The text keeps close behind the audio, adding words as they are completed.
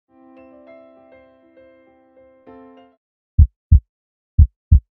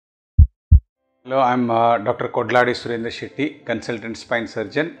Hello, I am Dr. Kodlady Surendra Shetty, consultant spine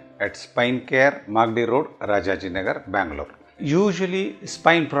surgeon at Spine Care, Magdi Road, Rajajinagar, Bangalore. Usually,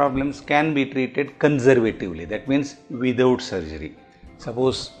 spine problems can be treated conservatively, that means without surgery.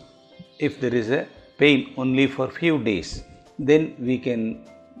 Suppose if there is a pain only for few days, then we can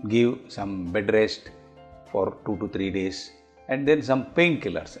give some bed rest for 2 to 3 days and then some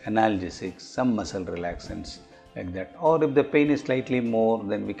painkillers, analgesics, some muscle relaxants like that. Or if the pain is slightly more,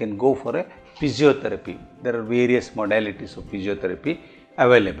 then we can go for a physiotherapy. There are various modalities of physiotherapy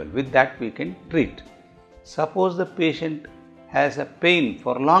available. With that we can treat. Suppose the patient has a pain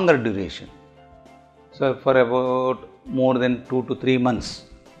for longer duration, so for about more than 2 to 3 months,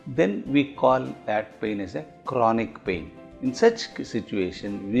 then we call that pain as a chronic pain. In such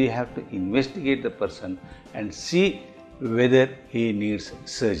situation, we have to investigate the person and see whether he needs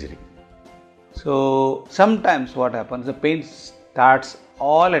surgery. So sometimes what happens, the pain starts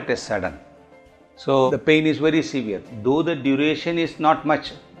all at a sudden. So the pain is very severe, though the duration is not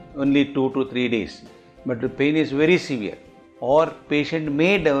much, only 2 to 3 days, but the pain is very severe. Or patient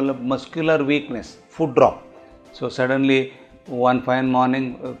may develop muscular weakness, foot drop. So suddenly one fine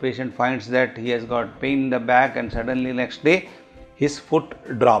morning, a patient finds that he has got pain in the back and suddenly next day his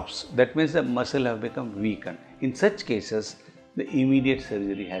foot drops. That means the muscle have become weakened. In such cases, the immediate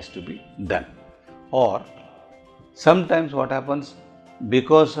surgery has to be done. Or sometimes what happens,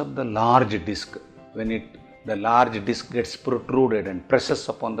 because of the large disc, when the large disc gets protruded and presses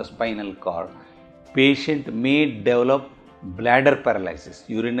upon the spinal cord, patient may develop bladder paralysis,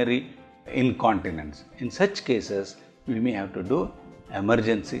 urinary incontinence. In such cases, we may have to do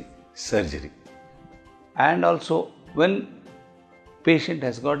emergency surgery. And also when patient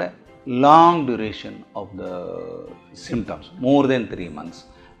has got a long duration of the symptoms, more than 3 months,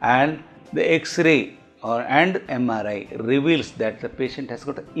 and the X-ray and MRI reveals that the patient has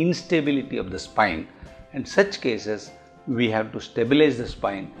got instability of the spine. In such cases, we have to stabilize the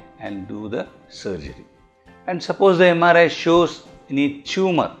spine and do the surgery. And suppose the MRI shows any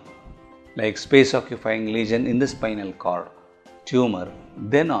tumor, like space occupying lesion in the spinal cord, tumor,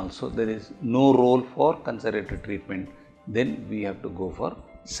 then also there is no role for conservative treatment, then we have to go for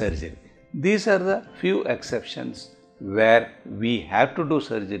surgery. These are the few exceptions where we have to do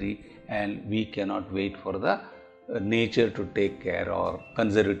surgery and we cannot wait for the nature to take care or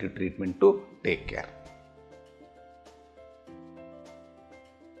conservative treatment to take care.